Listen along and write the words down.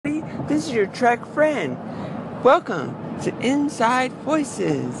This is your Trek friend. Welcome to Inside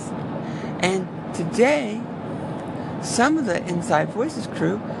Voices. And today, some of the Inside Voices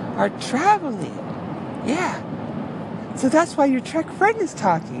crew are traveling. Yeah. So that's why your Trek friend is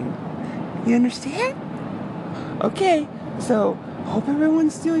talking. You understand? Okay, so hope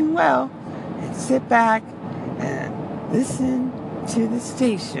everyone's doing well. And sit back and listen to the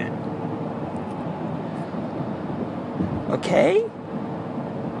station. Okay?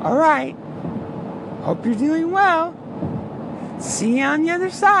 Alright. Hope you're doing well. See you on the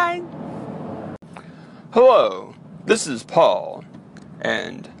other side. Hello, this is Paul,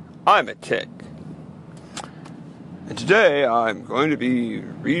 and I'm a tick. And today I'm going to be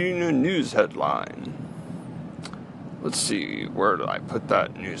reading a news headline. Let's see, where did I put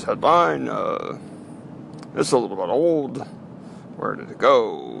that news headline? It's a little bit old. Where did it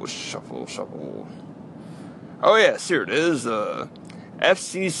go? Shuffle, shuffle. Oh yes, here it is.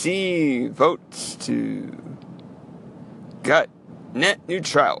 FCC votes to gut net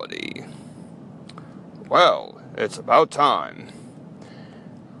neutrality. Well, it's about time.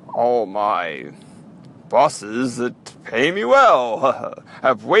 All my bosses that pay me well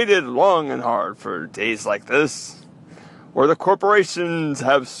have waited long and hard for days like this, where the corporations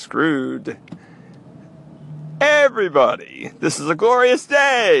have screwed everybody. This is a glorious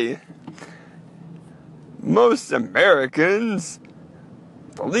day. Most Americans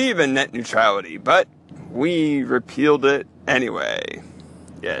believe in net neutrality, but we repealed it anyway.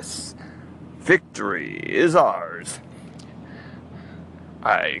 Yes, victory is ours.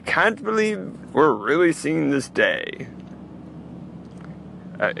 I can't believe we're really seeing this day.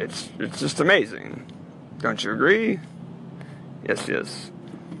 It's just amazing. Don't you agree? Yes.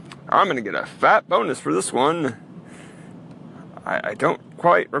 I'm gonna get a fat bonus for this one. I don't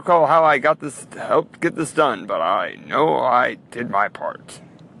quite recall how I got this, helped get this done, but I know I did my part.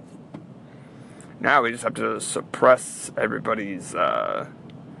 Now we just have to suppress everybody's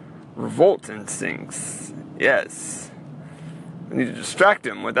revolt instincts. Yes. We need to distract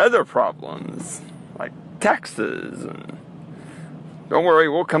them with other problems, like taxes, and don't worry,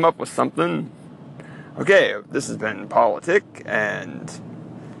 we'll come up with something. Okay, this has been Politic, and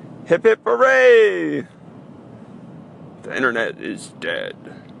hip hip hooray! The internet is dead.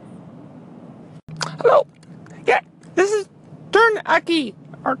 Hello. Yeah, this is Turkey.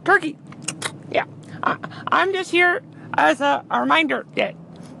 Yeah, I'm just here as a reminder that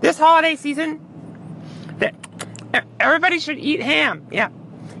this holiday season, that everybody should eat ham. Yeah,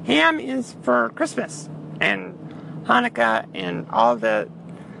 ham is for Christmas and Hanukkah and all the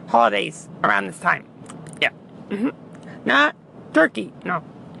holidays around this time. Yeah, not turkey. No.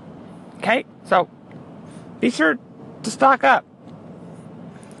 Okay, so be sure to stock up.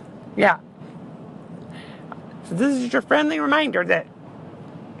 Yeah. So this is your friendly reminder that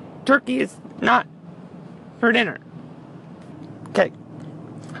turkey is not for dinner. Okay.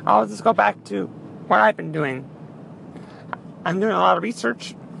 I'll just go back to what I've been doing. I'm doing a lot of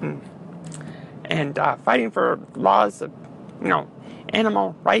research and fighting for laws of,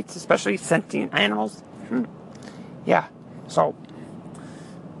 animal rights, especially sentient animals. Yeah. So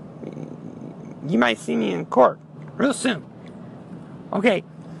you might see me in court real soon. Okay.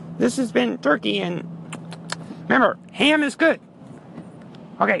 This has been Turkey, and remember, ham is good.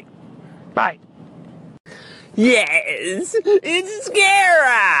 Okay. Bye. Yes, it's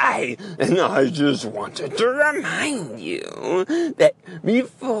Gary, and I just wanted to remind you that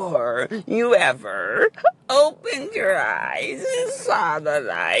before you ever opened your eyes and saw the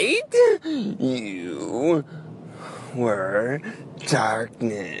light, you were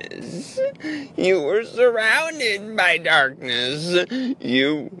darkness. You were surrounded by darkness.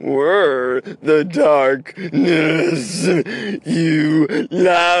 You were the darkness. You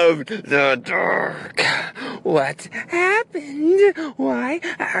loved the dark. What happened? Why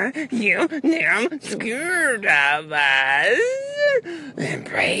are you now scared of us?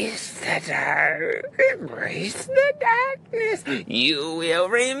 Embrace the dark. Embrace the darkness. You will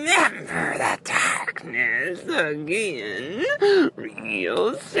remember the darkness again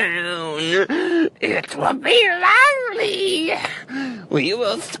real soon. It will be lovely. We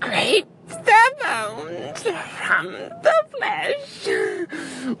will scrape the bones from the flesh.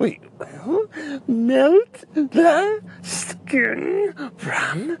 We will melt the skin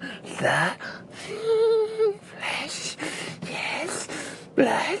from the flesh. Yes,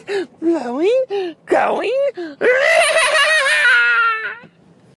 blood flowing, going.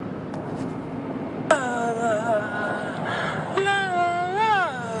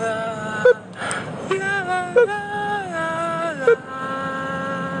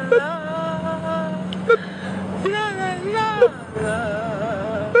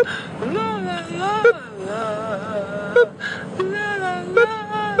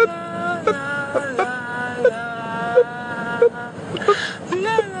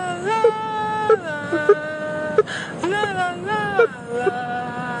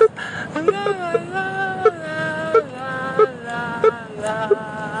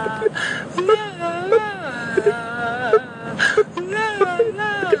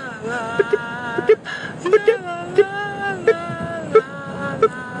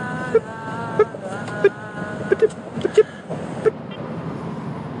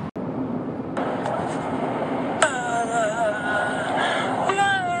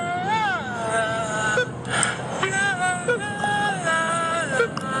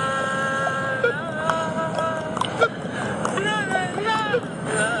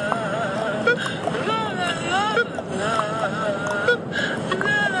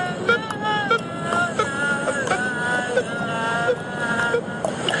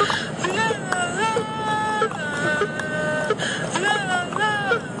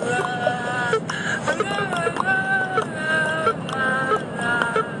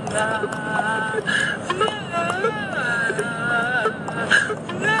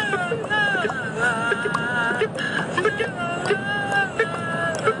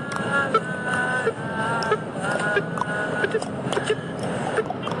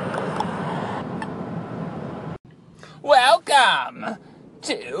 Welcome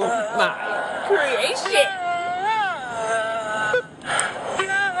to my creation.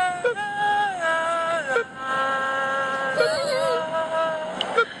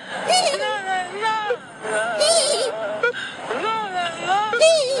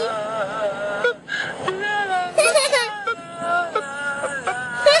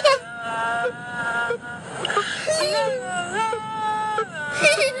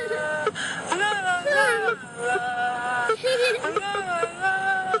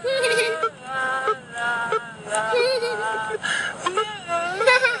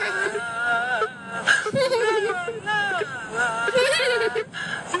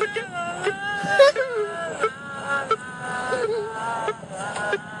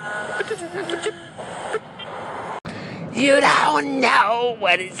 You don't know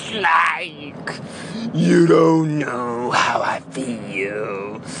what it's like. You don't know how I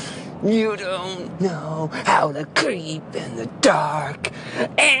feel. You don't know how to creep in the dark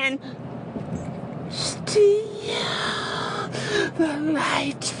and steal the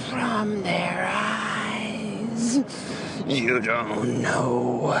light from their eyes. You don't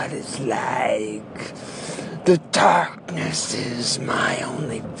know what it's like. The darkness is my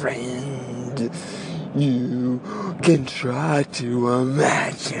only friend. You can try to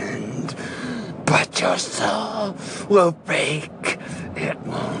imagine, but your soul will break. It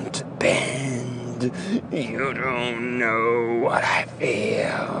won't bend. You don't know what I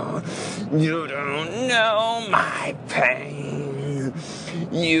feel. You don't know my pain.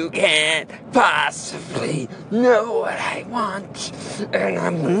 You can't possibly know what I want, and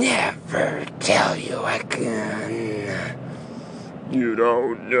I'll never tell you again. You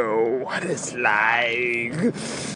don't know what it's like.